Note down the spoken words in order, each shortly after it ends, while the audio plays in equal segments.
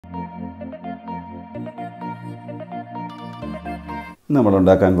നമ്മൾ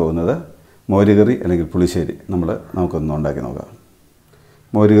ഉണ്ടാക്കാൻ പോകുന്നത് മോരുകറി അല്ലെങ്കിൽ പുളിശ്ശേരി നമുക്കൊന്ന് ഉണ്ടാക്കി നോക്കാം.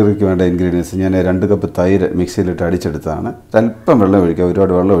 മോരുകറിക്ക് വേണ്ട ഇൻഗ്രീഡിയൻസ് ഞാൻ 2 കപ്പ് തൈര് മിക്സിയിലിട്ട് അടിച്ചെടുത്തതാണ്. അല്പം വെള്ളം ഒഴിക്കുക,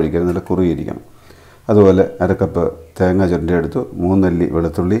 ഒരുപാട് വെള്ളം ഒഴിക്കരുത്, നല്ല കുറുകിയിരിക്കണം. അതുപോലെ 1 കപ്പ് തേങ്ങ ചുരണ്ടിയെടുത്തു, 3 അല്ലി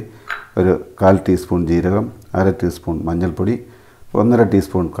വെളുത്തുള്ളി, ഒരു 1/4 ടീസ്പൂൺ ജീരകം, 1/2 ടീസ്പൂൺ മഞ്ഞൾപ്പൊടി, 1/2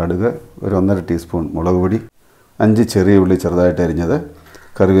 ടീസ്പൂൺ കടുക്, ഒരു 1/2 ടീസ്പൂൺ മുളക് പൊടി, 5 ചെറിയ ഉള്ളി ചെറുതായിട്ട് അരിഞ്ഞത്,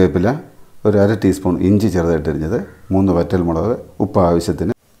 കറിവേപ്പില, ഒരു 1/2 ടീസ്പൂൺ ഇഞ്ചി ചെറുതായിട്ട് അരിഞ്ഞത്, 3 വറ്റൽമുളക്, ഉപ്പ്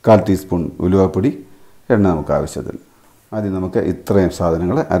ആവശ്യത്തിന്, 1/4 ടീസ്പൂൺ ഉലുവാപ്പൊടി, എണ്ണ നമുക്ക് ആവശ്യത്തിന്. ആദ്യം നമുക്ക് ഇത്രയും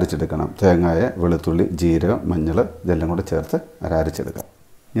സാധനങ്ങൾ അരച്ചെടുക്കണം. തേങ്ങായ, വെളുത്തുള്ളി, ജീരകം, മഞ്ഞൾ ഇതെല്ലാം കൂടെ ചേർത്ത് അരച്ചെടുക്കാം.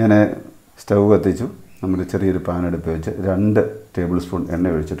 ഞാൻ സ്റ്റൗ കത്തിച്ചു. നമ്മൾ ചെറിയൊരു പാൻ അടുപ്പ് വെച്ച് 2 ടേബിൾ സ്പൂൺ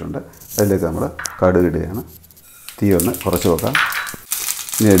എണ്ണ ഒഴിച്ചിട്ടുണ്ട്. അതിലേക്ക് നമ്മൾ കടുക് ഇടുകയാണ്. തീ ഒന്ന് കുറച്ച് വെക്കാം.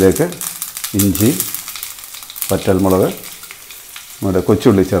 ഇനി അതിലേക്ക് ഇഞ്ചി, വറ്റൽമുളക്, നമ്മുടെ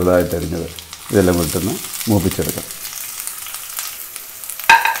കൊച്ചുള്ളി ചെറുതായിട്ട് അരിഞ്ഞത് ഇതെല്ലാം വിട്ടൊന്ന് മൂപ്പിച്ചെടുക്കാം.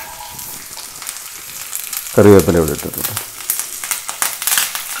 കറിവേപ്പില ഇവിടെ ഇട്ടിട്ടുണ്ട്.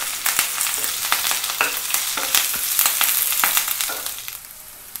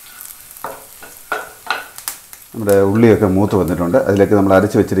 നമ്മുടെ ഉള്ളിയൊക്കെ മൂത്ത് വന്നിട്ടുണ്ട്. അതിലേക്ക് നമ്മൾ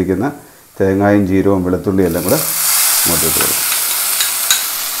അരച്ച് വെച്ചിരിക്കുന്ന തേങ്ങായും ജീരകവും വെളുത്തുള്ളിയും എല്ലാം കൂടെ മൂത്തിട്ട് കൊടുക്കും.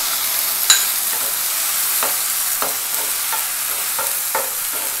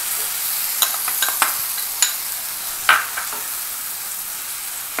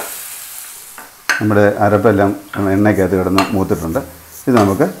 നമ്മുടെ അരപ്പെല്ലാം എണ്ണയ്ക്കകത്ത് കിടന്ന് മൂത്തിട്ടുണ്ട്. ഇത്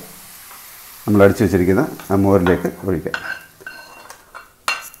നമുക്ക് നമ്മൾ അടിച്ചു വെച്ചിരിക്കുന്ന മോരിലേക്ക് ഒഴിക്കാം.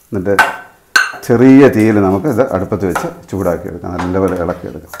 എന്നിട്ട് ചെറിയ തീയിൽ നമുക്ക് ഇത് അടുപ്പത്ത് വെച്ച് ചൂടാക്കിയെടുക്കാം. നല്ലപോലെ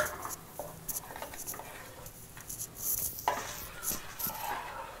ഇളക്കിയെടുക്കാം.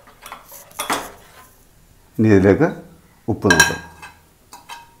 ഇനി ഇതിലേക്ക് ഉപ്പ് നോക്കാം.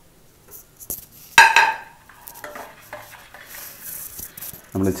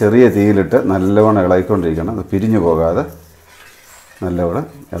 നമ്മൾ ചെറിയ തീയിലിട്ട് നല്ലവണ്ണം ഇളക്കിക്കൊണ്ടിരിക്കണം. അത് പിരിഞ്ഞു പോകാതെ നല്ലവണ്ണം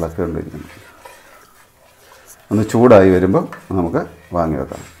ഇളക്കിക്കൊണ്ടിരിക്കണം. ഒന്ന് ചൂടായി വരുമ്പോൾ നമുക്ക് വാങ്ങി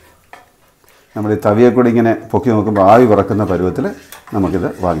വെക്കാം. നമ്മൾ ഈ തവിയെ കൂടി ഇങ്ങനെ പൊക്കി നോക്കുമ്പോൾ ആവി പറക്കുന്ന പരുവത്തിൽ നമുക്കിത്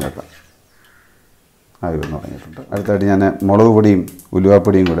വാങ്ങി വെക്കാം. ആവി വന്ന് തുടങ്ങിയിട്ടുണ്ട്. അടുത്തായിട്ട് ഞാൻ മുളക് പൊടിയും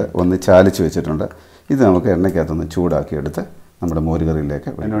ഉലുവാപ്പൊടിയും കൂടെ ഒന്ന് ചാലിച്ച് വെച്ചിട്ടുണ്ട്. ഇത് നമുക്ക് എണ്ണയ്ക്കകത്തൊന്ന് ചൂടാക്കിയെടുത്ത് നമ്മുടെ മോരുകറിയിലേക്ക്.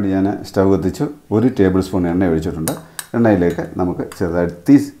 അതിനോട് ഞാൻ സ്റ്റൗ കത്തിച്ചു. 1 ടേബിൾ സ്പൂൺ എണ്ണ ഒഴിച്ചിട്ടുണ്ട്. എണ്ണയിലേക്ക് നമുക്ക് ചെറുതായിട്ട്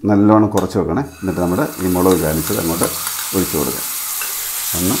തീ നല്ലോണം കുറച്ച് വെക്കണേ. എന്നിട്ട് നമ്മുടെ ഈ മുളക് ചാലിച്ചത് അങ്ങോട്ട് ഒഴിച്ചു കൊടുക്കാം.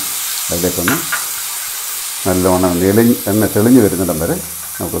 അതിലേക്കൊന്ന് നല്ലോണം എണ്ണ തെളിഞ്ഞ് വരുന്നിടം വരെ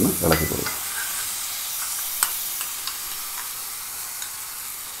നമുക്കൊന്ന് ഇളക്കി കൊടുക്കാം.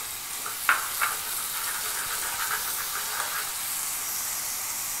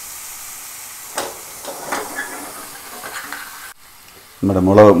 നമ്മുടെ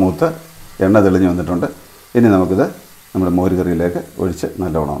മുളക് മൂത്ത് എണ്ണ തെളിഞ്ഞ് വന്നിട്ടുണ്ട്. ഇനി നമുക്കിത് നമ്മുടെ മോരുകറിയിലേക്ക് ഒഴിച്ച്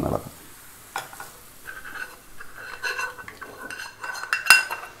നല്ലോണം ഒന്ന് ഇളക്കാം.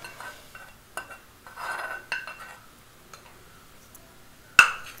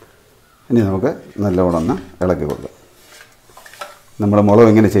 ഇനി നമുക്ക് നല്ലോണം ഒന്ന് ഇളക്കി കൊടുക്കാം. നമ്മുടെ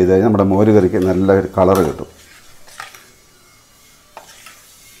മുളക് ഇങ്ങനെ ചെയ്ത് കഴിഞ്ഞാൽ നമ്മുടെ മോരുകറിക്ക് നല്ലൊരു കളറ് കിട്ടും.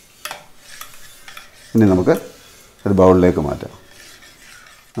 ഇനി നമുക്ക് ഒരു ബൗളിലേക്ക് മാറ്റാം.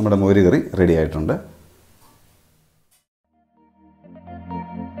 നമ്മുടെ മോരുകറി റെഡി ആയിട്ടുണ്ട്.